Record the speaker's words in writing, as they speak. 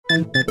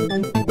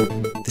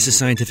This is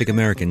Scientific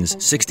American's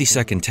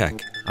 60-Second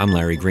Tech. I'm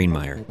Larry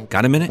Greenemeier.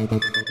 Got a minute?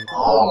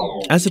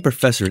 As a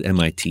professor at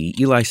MIT,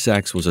 Ely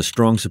Sachs was a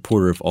strong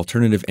supporter of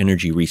alternative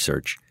energy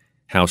research.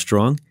 How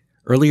strong?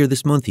 Earlier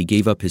this month, he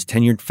gave up his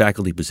tenured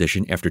faculty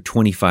position after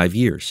 25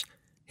 years.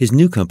 His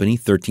new company,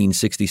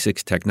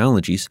 1366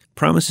 Technologies,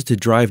 promises to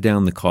drive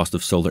down the cost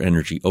of solar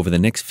energy over the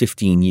next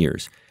 15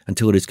 years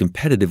until it is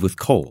competitive with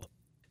coal.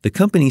 The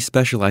company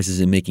specializes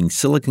in making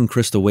silicon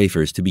crystal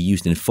wafers to be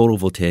used in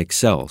photovoltaic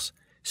cells.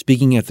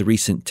 Speaking at the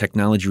recent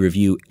Technology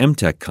Review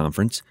M.I.T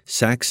conference,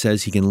 Sachs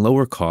says he can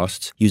lower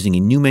costs using a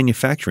new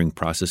manufacturing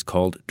process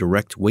called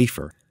direct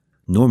wafer.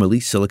 Normally,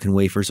 silicon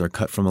wafers are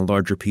cut from a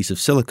larger piece of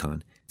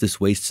silicon. This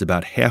wastes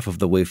about half of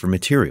the wafer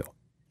material.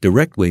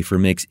 Direct wafer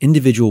makes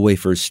individual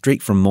wafers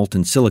straight from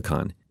molten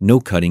silicon,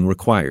 no cutting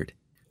required.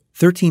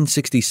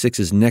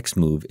 1366's next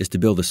move is to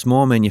build a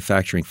small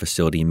manufacturing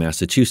facility in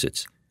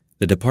Massachusetts.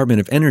 The Department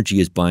of Energy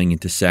is buying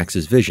into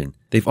Sachs's vision.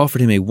 They've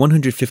offered him a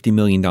 $150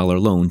 million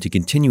loan to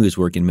continue his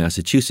work in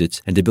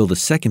Massachusetts and to build a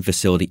second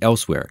facility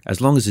elsewhere, as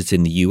long as it's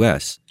in the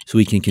U.S., so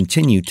he can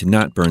continue to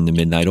not burn the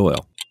midnight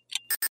oil.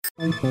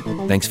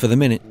 Thanks for the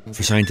minute.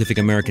 For Scientific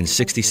American's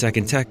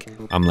 60-Second Tech,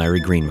 I'm Larry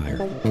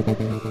Greenemeier.